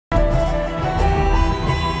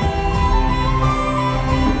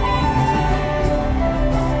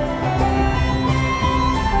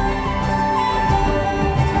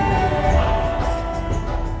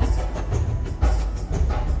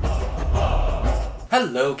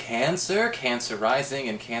Hello Cancer, Cancer Rising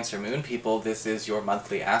and Cancer Moon people. This is your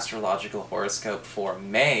monthly astrological horoscope for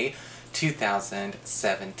May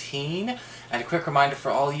 2017. And a quick reminder for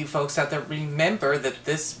all you folks out there, remember that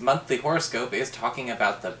this monthly horoscope is talking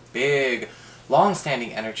about the big,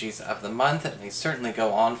 long-standing energies of the month, and they certainly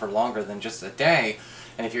go on for longer than just a day.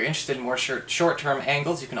 And if you're interested in more short-term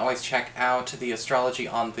angles, you can always check out the astrology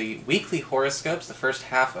on the weekly horoscopes. The first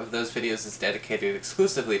half of those videos is dedicated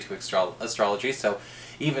exclusively to astrology, so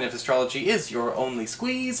even if astrology is your only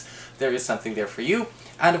squeeze, there is something there for you.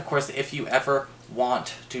 And of course, if you ever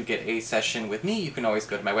want to get a session with me, you can always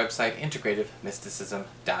go to my website,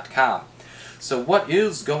 integrativemysticism.com. So what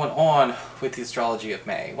is going on with the astrology of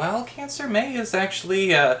May? Well, Cancer May is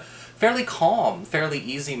actually fairly calm, fairly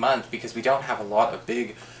easy month because we don't have a lot of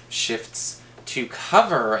big shifts to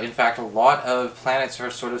cover. In fact, a lot of planets are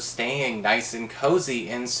sort of staying nice and cozy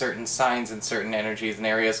in certain signs and certain energies and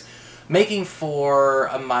areas, making for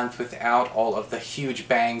a month without all of the huge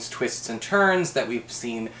bangs, twists, and turns that we've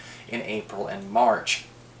seen in April and March.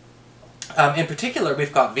 In particular,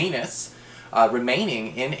 we've got Venus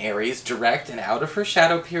remaining in Aries, direct and out of her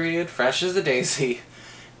shadow period, fresh as a daisy,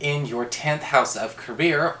 in your 10th house of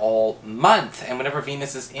career all month. And whenever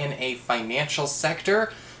Venus is in a financial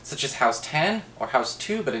sector, such as house 10 or house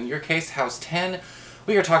 2, but in your case, house 10,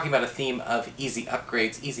 we are talking about a theme of easy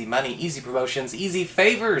upgrades, easy money, easy promotions, easy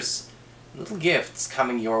favors, little gifts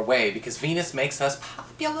coming your way, because Venus makes us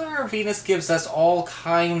popular. Venus gives us all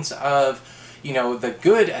kinds of, the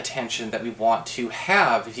good attention that we want to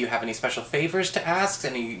have. If you have any special favors to ask,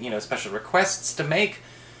 any, special requests to make,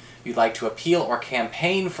 you'd like to appeal or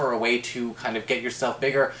campaign for a way to kind of get yourself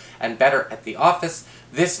bigger and better at the office,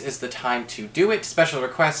 this is the time to do it. Special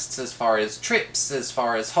requests as far as trips, as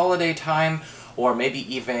far as holiday time, or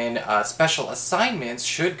maybe even special assignments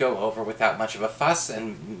should go over without much of a fuss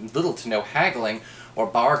and little to no haggling or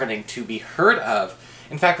bargaining to be heard of.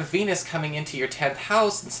 In fact, with Venus coming into your 10th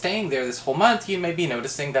house and staying there this whole month, you may be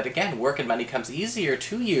noticing that, again, work and money comes easier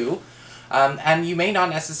to you. And you may not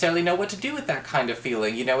necessarily know what to do with that kind of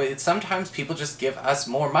feeling. Sometimes people just give us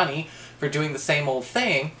more money for doing the same old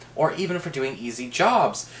thing, or even for doing easy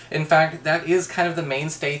jobs. In fact, that is kind of the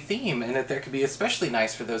mainstay theme, and that there could be especially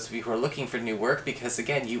nice for those of you who are looking for new work, because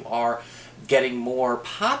again, you are getting more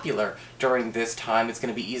popular during this time. It's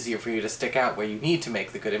going to be easier for you to stick out where you need to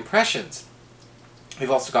make the good impressions. We've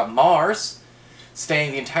also got Mars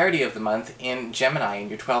staying the entirety of the month in Gemini, in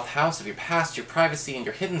your 12th house of your past, your privacy, and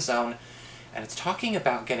your hidden zone. And it's talking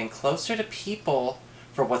about getting closer to people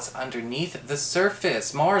for what's underneath the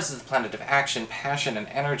surface. Mars is the planet of action, passion, and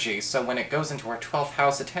energy, so when it goes into our 12th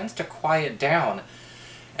house, it tends to quiet down.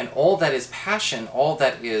 And all that is passion, all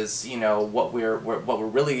that is, what we're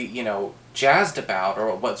really, jazzed about,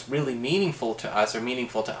 or what's really meaningful to us or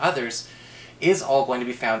meaningful to others, is all going to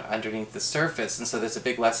be found underneath the surface. And so there's a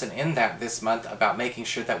big lesson in that this month about making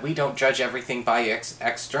sure that we don't judge everything by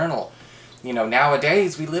external.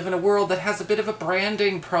 Nowadays we live in a world that has a bit of a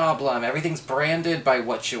branding problem. Everything's branded by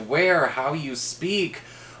what you wear, how you speak,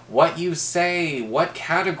 what you say, what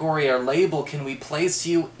category or label can we place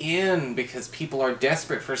you in, because people are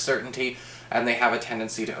desperate for certainty and they have a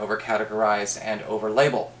tendency to over-categorize and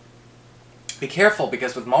over-label. Be careful,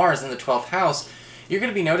 because with Mars in the 12th house, you're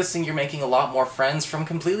going to be noticing you're making a lot more friends from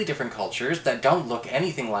completely different cultures that don't look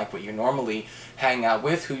anything like what you normally hang out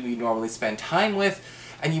with, who you normally spend time with.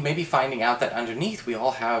 And you may be finding out that underneath we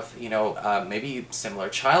all have, maybe similar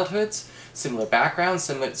childhoods, similar backgrounds,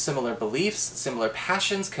 similar beliefs, similar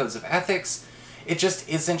passions, codes of ethics. It just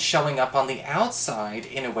isn't showing up on the outside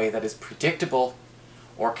in a way that is predictable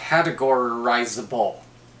or categorizable.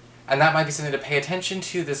 And that might be something to pay attention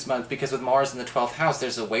to this month, because with Mars in the 12th house,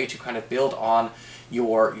 there's a way to kind of build on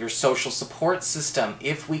your social support system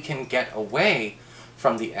if we can get away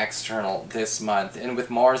from the external this month. And with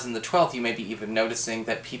Mars in the 12th, you may be even noticing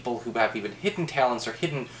that people who have even hidden talents or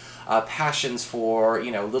hidden passions for,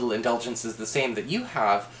 little indulgences the same that you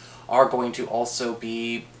have, are going to also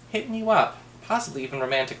be hitting you up, possibly even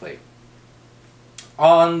romantically.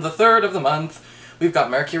 On the 3rd of the month, we've got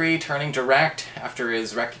Mercury turning direct after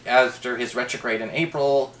his retrograde in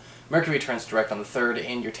April. Mercury turns direct on the 3rd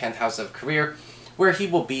in your 10th house of career, where he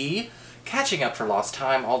will be catching up for lost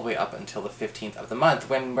time all the way up until the 15th of the month.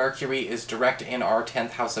 When Mercury is direct in our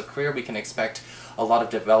 10th house of career, we can expect a lot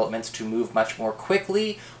of developments to move much more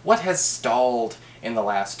quickly. What has stalled in the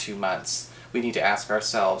last 2 months? We need to ask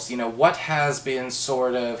ourselves, what has been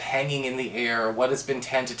sort of hanging in the air? What has been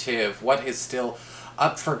tentative? What is still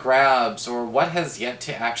up for grabs? Or what has yet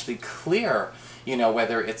to actually clear You know,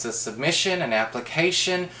 whether it's a submission, an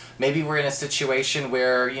application, maybe we're in a situation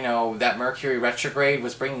where, you know, that Mercury retrograde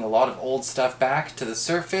was bringing a lot of old stuff back to the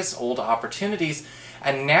surface, old opportunities,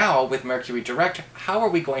 and now with Mercury direct, how are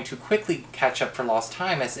we going to quickly catch up for lost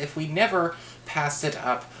time as if we never passed it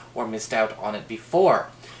up or missed out on it before?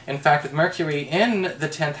 In fact, with Mercury in the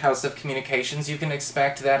 10th house of communications, you can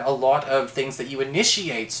expect that a lot of things that you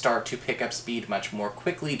initiate start to pick up speed much more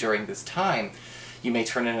quickly during this time. You may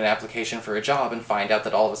turn in an application for a job and find out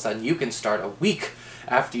that all of a sudden you can start a week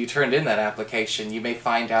after you turned in that application. You may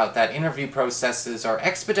find out that interview processes are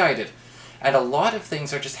expedited, and a lot of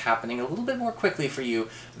things are just happening a little bit more quickly for you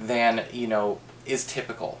than, you know, is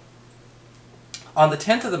typical. On the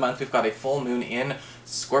 10th of the month, we've got a full moon in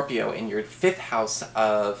Scorpio in your 5th house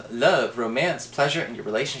of love, romance, pleasure, and your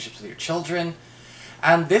relationships with your children.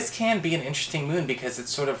 And this can be an interesting moon because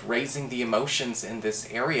it's sort of raising the emotions in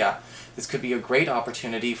this area. This could be a great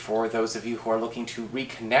opportunity for those of you who are looking to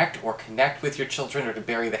reconnect or connect with your children, or to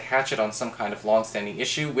bury the hatchet on some kind of long-standing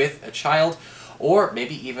issue with a child, or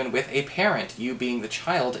maybe even with a parent, you being the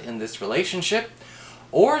child in this relationship.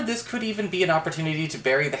 Or this could even be an opportunity to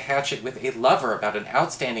bury the hatchet with a lover about an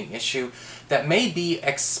outstanding issue that may be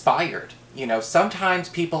expired. You know, sometimes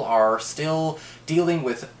people are still dealing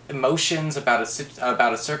with emotions about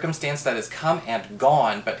a circumstance that has come and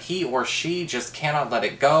gone, but he or she just cannot let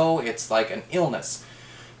it go. It's like an illness.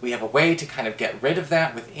 We have a way to kind of get rid of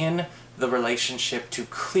that within the relationship, to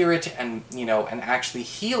clear it and, you know, and actually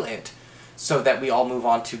heal it so that we all move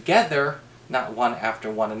on together, not one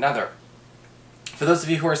after one another. For those of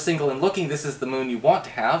you who are single and looking, this is the moon you want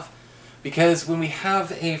to have, because when we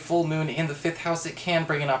have a full moon in the 5th house, it can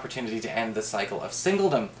bring an opportunity to end the cycle of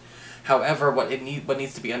singledom. However, what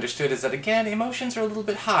needs to be understood is that, again, emotions are a little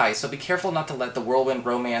bit high, so be careful not to let the whirlwind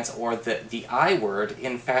romance or the I word,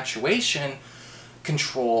 infatuation,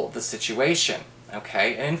 control the situation,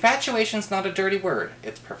 okay? And infatuation's not a dirty word.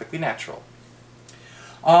 It's perfectly natural.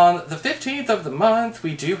 On the 15th of the month,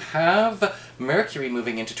 we do have Mercury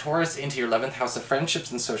moving into Taurus, into your 11th house of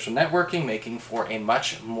friendships and social networking, making for a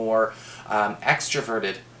much more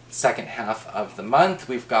extroverted second half of the month.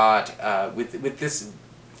 We've got, with this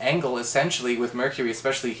angle, essentially, with Mercury,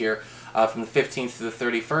 especially here, from the 15th to the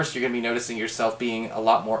 31st, you're going to be noticing yourself being a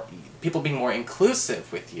lot more, people being more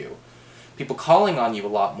inclusive with you. People calling on you a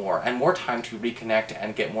lot more, and more time to reconnect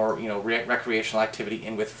and get more, you know, recreational activity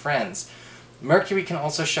in with friends. Mercury can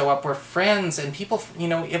also show up where friends and people, you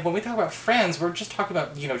know, when we talk about friends, we're just talking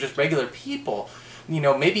about, you know, just regular people, you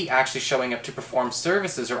know, maybe actually showing up to perform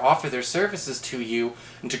services or offer their services to you,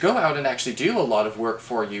 and to go out and actually do a lot of work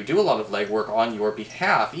for you, do a lot of legwork on your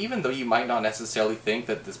behalf, even though you might not necessarily think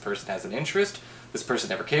that this person has an interest, this person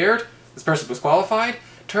never cared, this person was qualified.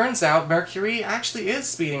 Turns out Mercury actually is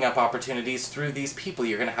speeding up opportunities through these people.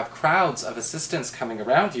 You're going to have crowds of assistants coming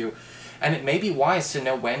around you, and it may be wise to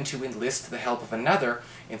know when to enlist the help of another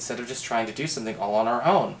instead of just trying to do something all on our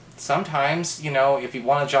own. Sometimes, you know, if you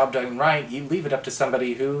want a job done right, you leave it up to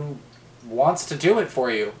somebody who wants to do it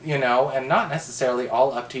for you, you know, and not necessarily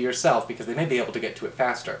all up to yourself, because they may be able to get to it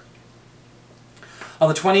faster. On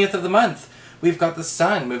the 20th of the month, we've got the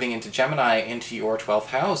Sun moving into Gemini, into your 12th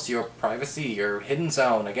house, your privacy, your hidden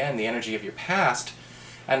zone, again, the energy of your past.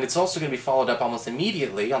 And it's also going to be followed up almost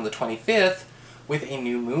immediately on the 25th with a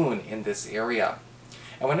new moon in this area.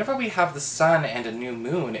 And whenever we have the Sun and a new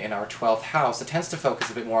moon in our 12th house, it tends to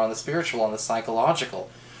focus a bit more on the spiritual, on the psychological.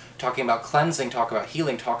 Talking about cleansing, talk about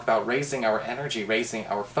healing, talk about raising our energy, raising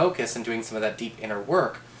our focus, and doing some of that deep inner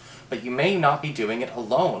work. But you may not be doing it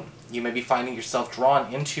alone. You may be finding yourself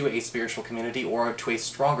drawn into a spiritual community or to a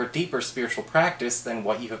stronger, deeper spiritual practice than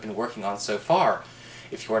what you have been working on so far.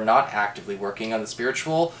 If you are not actively working on the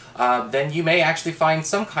spiritual, then you may actually find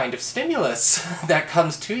some kind of stimulus that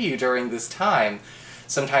comes to you during this time.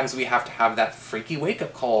 Sometimes we have to have that freaky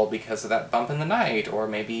wake-up call because of that bump in the night, or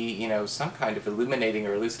maybe, you know, some kind of illuminating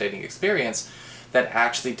or elucidating experience that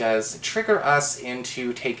actually does trigger us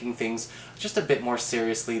into taking things just a bit more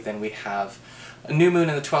seriously than we have. A new moon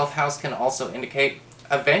in the 12th house can also indicate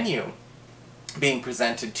a venue being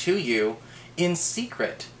presented to you in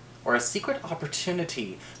secret, or a secret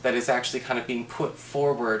opportunity that is actually kind of being put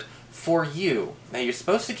forward for you. Now, you're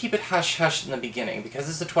supposed to keep it hush-hush in the beginning, because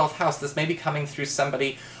it's the 12th house. This may be coming through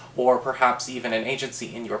somebody, or perhaps even an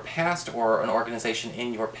agency in your past, or an organization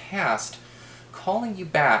in your past, calling you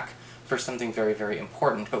back for something very, very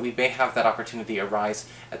important. But we may have that opportunity arise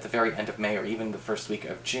at the very end of May, or even the first week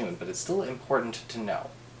of June, but it's still important to know.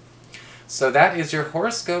 So that is your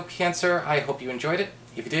horoscope, Cancer. I hope you enjoyed it.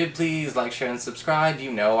 If you did, please like, share, and subscribe.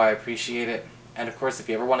 You know I appreciate it. And of course, if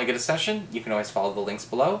you ever want to get a session, you can always follow the links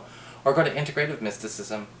below, or go to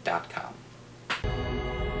integrativemysticism.com.